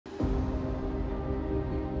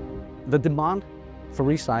The demand for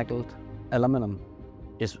recycled aluminum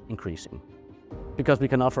is increasing because we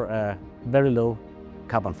can offer a very low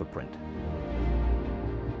carbon footprint.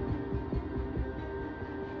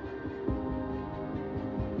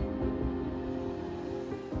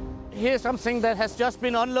 Here's something that has just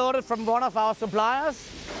been unloaded from one of our suppliers.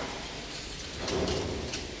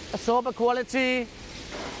 A sober quality,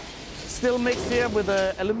 still mixed here with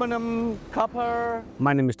aluminum, copper.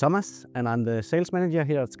 My name is Thomas and I'm the sales manager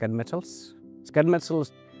here at Scanmetals.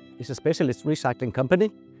 Scanmetals is a specialist recycling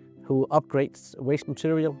company who upgrades waste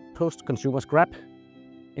material post-consumer scrap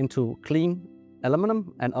into clean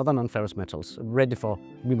aluminum and other non-ferrous metals, ready for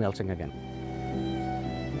remelting again.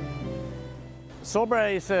 Sober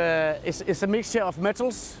is a mixture of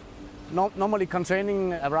metals, normally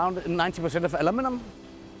containing around 90% of aluminum.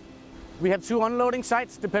 We have 2 unloading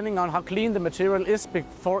sites depending on how clean the material is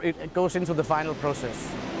before it goes into the final process.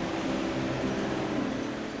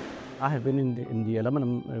 I have been in the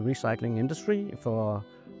aluminum recycling industry for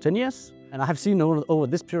 10 years, and I have seen over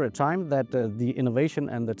this period of time that the innovation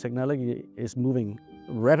and the technology is moving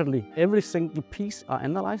rapidly. Every single piece are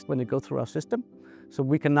analyzed when they go through our system, so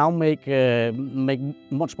we can now make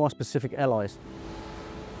much more specific alloys.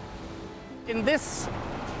 In this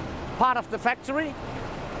part of the factory,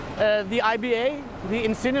 the IBA, the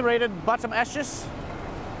incinerated bottom ashes,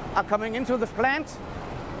 are coming into the plant,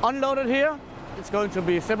 unloaded here. It's going to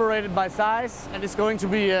be separated by size and it's going to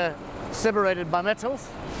be separated by metals.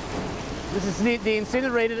 This is the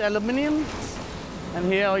incinerated aluminium, and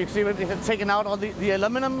here you see we have taken out all the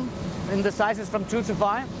aluminum in the sizes from 2 to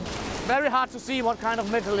 5. Very hard to see what kind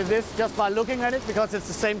of metal it is just by looking at it because it's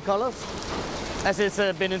the same colors as it's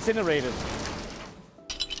been incinerated.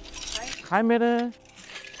 Hi Mette.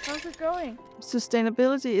 How's it going?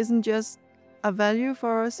 Sustainability isn't just a value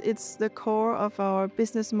for us, it's the core of our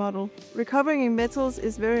business model. Recovering metals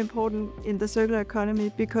is very important in the circular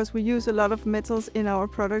economy because we use a lot of metals in our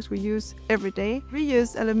products we use every day.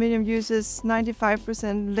 Reused aluminium uses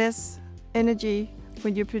 95% less energy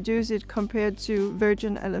when you produce it compared to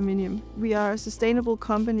virgin aluminium. We are a sustainable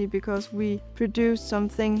company because we produce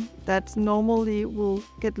something that normally will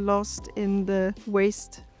get lost in the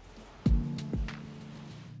waste.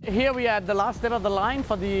 Here we are at the last step of the line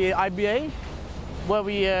for the IBA, where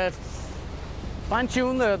we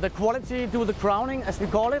fine-tune the quality, do the crowning as we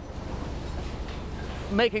call it,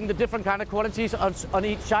 making the different kind of qualities on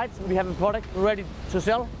each side. We have a product ready to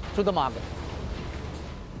sell to the market.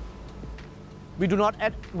 We do not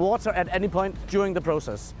add water at any point during the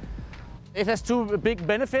process. It has 2 big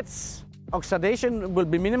benefits. Oxidation will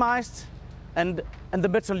be minimized and the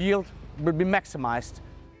metal yield will be maximized.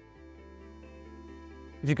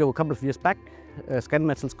 If you go a couple of years back,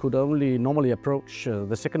 Scanmetals could only normally approach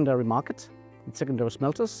the secondary market, the secondary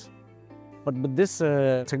smelters. But with this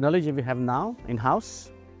technology we have now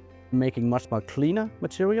in-house, making much more cleaner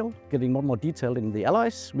material, getting more detailed in the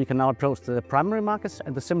alloys, we can now approach the primary markets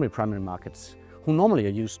and the semi-primary markets, who normally are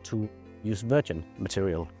used to use virgin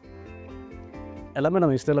material.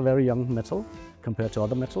 Aluminum is still a very young metal compared to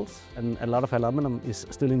other metals, and a lot of aluminum is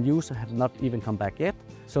still in use and have not even come back yet.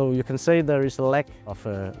 So you can say there is a lack of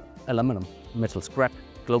aluminum metal scrap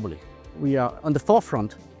globally. We are on the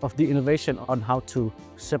forefront of the innovation on how to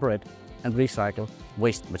separate and recycle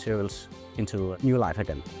waste materials into new life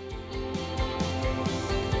again.